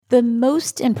The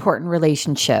most important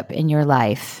relationship in your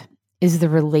life is the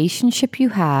relationship you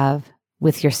have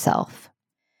with yourself.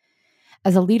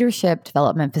 As a leadership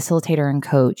development facilitator and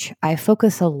coach, I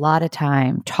focus a lot of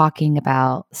time talking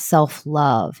about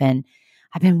self-love, and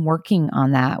I've been working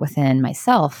on that within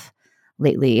myself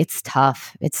lately. It's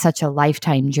tough. It's such a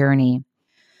lifetime journey.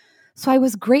 So I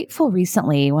was grateful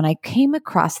recently when I came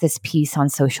across this piece on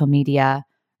social media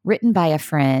written by a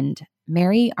friend,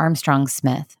 Mary Armstrong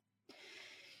Smith.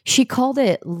 She called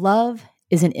it "Love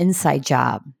is an Inside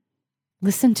Job."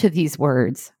 Listen to these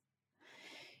words.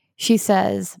 She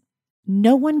says,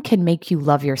 "No one can make you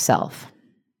love yourself,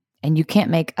 and you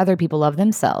can't make other people love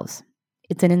themselves.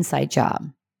 It's an inside job.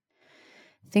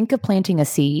 Think of planting a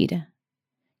seed.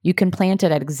 You can plant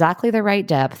it at exactly the right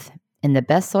depth in the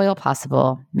best soil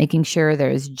possible, making sure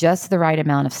there's just the right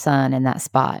amount of sun in that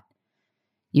spot.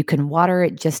 You can water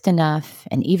it just enough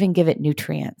and even give it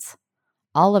nutrients.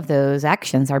 All of those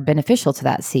actions are beneficial to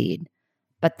that seed,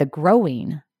 but the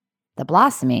growing, the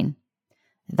blossoming,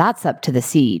 that's up to the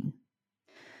seed."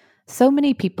 So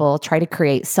many people try to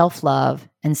create self-love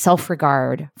and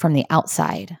self-regard from the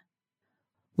outside.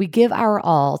 We give our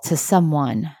all to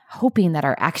someone, hoping that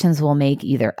our actions will make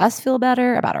either us feel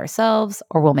better about ourselves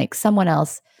or will make someone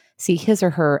else see his or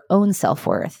her own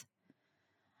self-worth.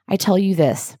 I tell you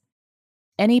this,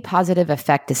 any positive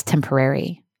effect is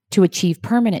temporary. To achieve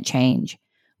permanent change,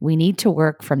 we need to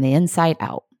work from the inside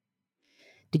out.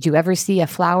 Did you ever see a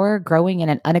flower growing in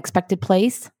an unexpected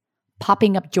place,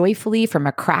 popping up joyfully from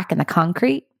a crack in the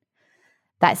concrete?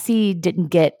 That seed didn't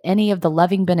get any of the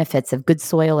loving benefits of good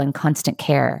soil and constant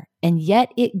care, and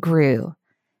yet it grew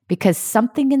because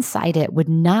something inside it would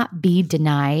not be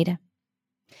denied.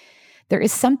 There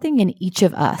is something in each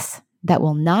of us that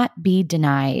will not be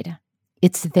denied.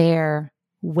 It's there,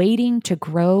 waiting to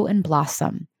grow and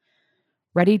blossom,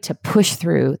 ready to push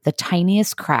through the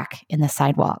tiniest crack in the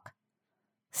sidewalk.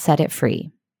 Set it free.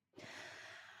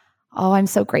 Oh, I'm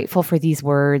so grateful for these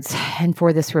words and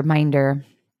for this reminder.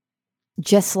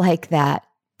 Just like that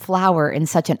flower in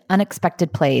such an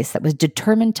unexpected place that was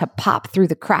determined to pop through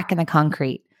the crack in the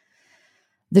concrete,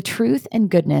 the truth and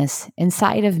goodness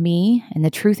inside of me and the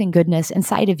truth and goodness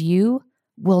inside of you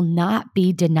will not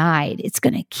be denied. It's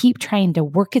going to keep trying to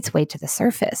work its way to the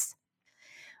surface.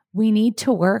 We need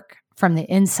to work from the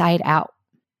inside out.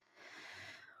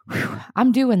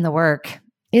 I'm doing the work.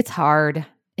 It's hard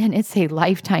and it's a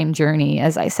lifetime journey,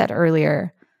 as I said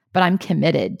earlier, but I'm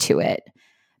committed to it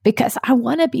because I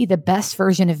want to be the best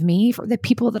version of me for the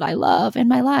people that I love in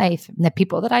my life and the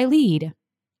people that I lead.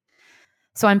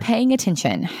 So I'm paying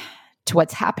attention to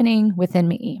what's happening within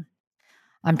me.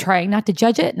 I'm trying not to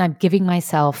judge it, and I'm giving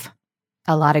myself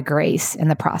a lot of grace in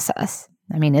the process.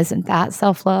 I mean, isn't that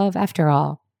self-love after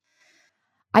all?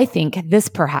 I think this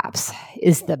perhaps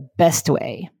is the best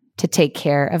way to take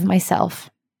care of myself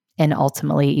and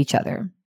ultimately each other.